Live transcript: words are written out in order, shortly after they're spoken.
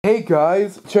Hey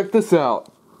guys, check this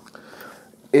out.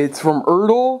 It's from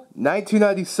Ertl,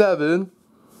 1997.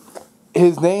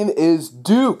 His name is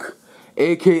Duke,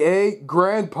 aka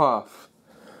Grandpuff.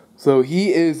 So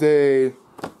he is a,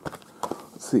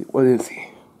 let's see, what is he?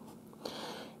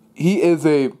 He is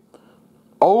a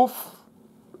OF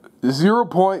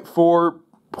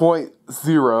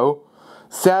 0.4.0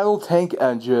 saddle tank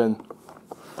engine.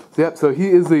 Yep, so he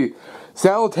is the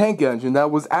saddle tank engine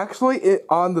that was actually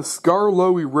on the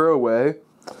Skarloey Railway.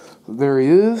 So there he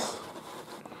is.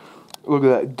 Look at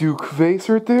that Duke face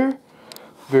right there.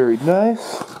 Very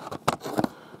nice.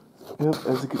 Yep,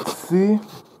 as you can see.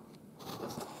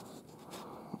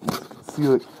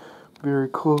 Like very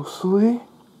closely.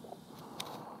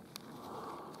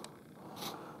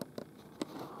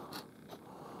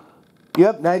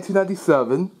 Yep,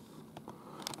 1997.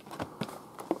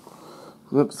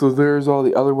 Yep, so there's all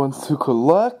the other ones to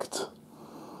collect.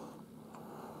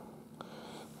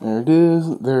 There it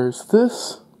is. There's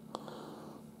this.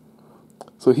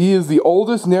 So he is the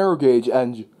oldest narrow gauge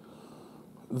engine.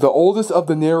 The oldest of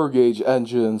the narrow gauge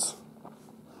engines.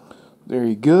 There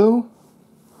you go.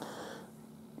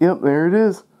 Yep, there it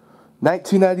is.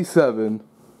 1997.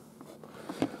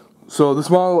 So this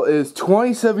model is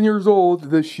 27 years old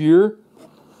this year.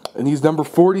 And he's number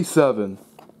 47.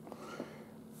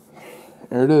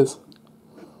 There it is.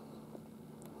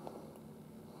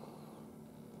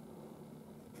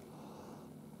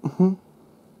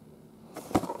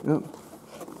 Yep.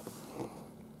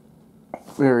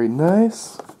 Very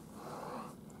nice.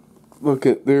 Look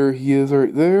at, there he is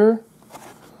right there.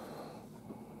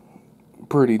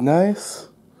 Pretty nice.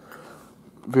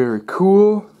 Very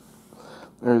cool.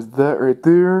 There's that right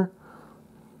there.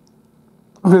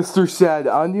 Mr. Sad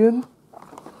Onion.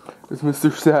 There's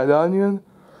Mr. Sad Onion.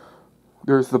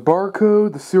 There's the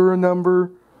barcode, the serial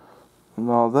number, and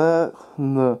all that,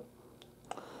 and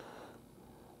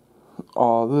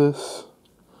all this.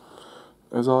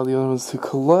 There's all the other ones to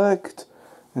collect.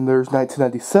 And there's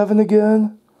 1997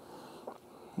 again.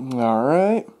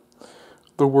 Alright.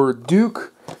 The word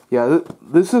Duke. Yeah,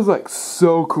 this is like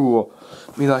so cool.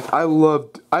 I mean, like, I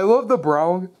love the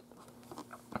brown.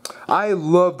 I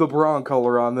love the brown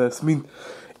color on this. I mean,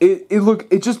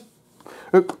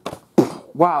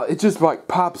 wow, it just like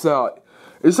pops out.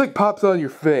 It just like pops out on your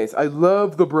face. I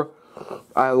love the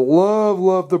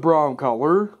love the brown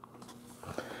color.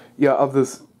 Yeah, of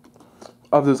this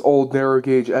old narrow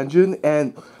gauge engine.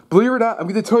 And believe it or not, I'm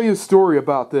going to tell you a story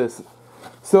about this.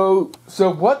 So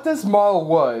what this model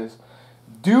was,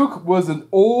 Duke was an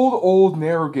old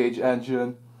narrow gauge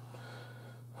engine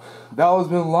that was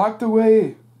been locked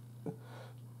away.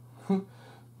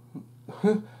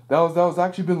 that was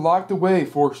actually been locked away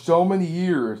for so many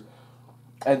years.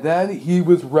 And then he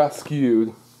was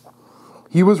rescued.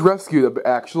 He was rescued,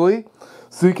 actually.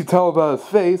 So you can tell about his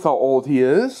face how old he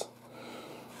is.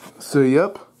 So,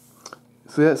 yep.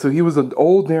 So, yeah, so he was an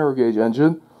old narrow gauge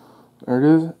engine. There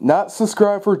it is. Not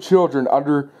subscribed for children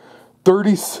under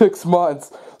 36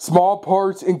 months. Small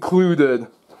parts included.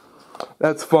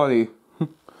 That's funny.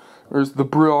 There's the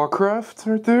Brillcraft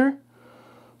right there.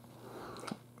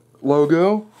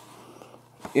 Logo.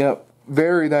 Yep.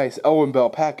 Very nice Owen Bell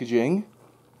packaging.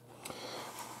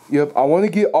 Yep. I want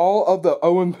to get all of the I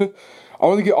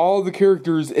want to get all of the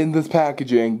characters in this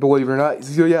packaging, believe it or not.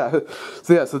 So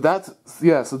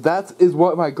that is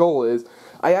what my goal is.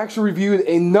 I actually reviewed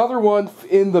another one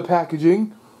in the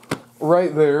packaging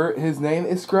right there. His name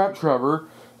is Scrap Trevor,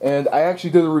 and I actually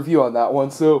did a review on that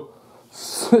one. So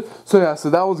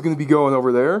that one's going to be going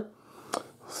over there.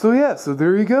 So yeah, so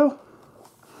there you go.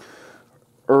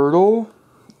 Ertl.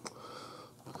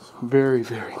 Very,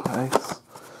 very nice.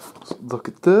 So look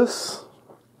at this.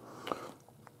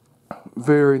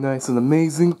 Very nice and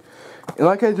amazing. And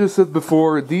like I just said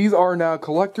before, these are now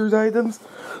collector's items.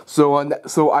 So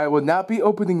I would not be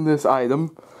opening this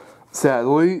item,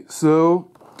 sadly. So,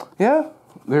 yeah,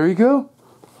 there you go.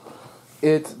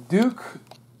 It's Duke.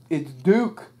 It's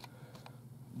Duke.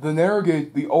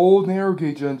 The old narrow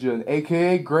gauge engine,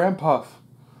 aka Grandpuff.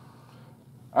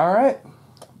 Alright.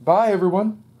 Bye,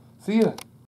 everyone. See ya.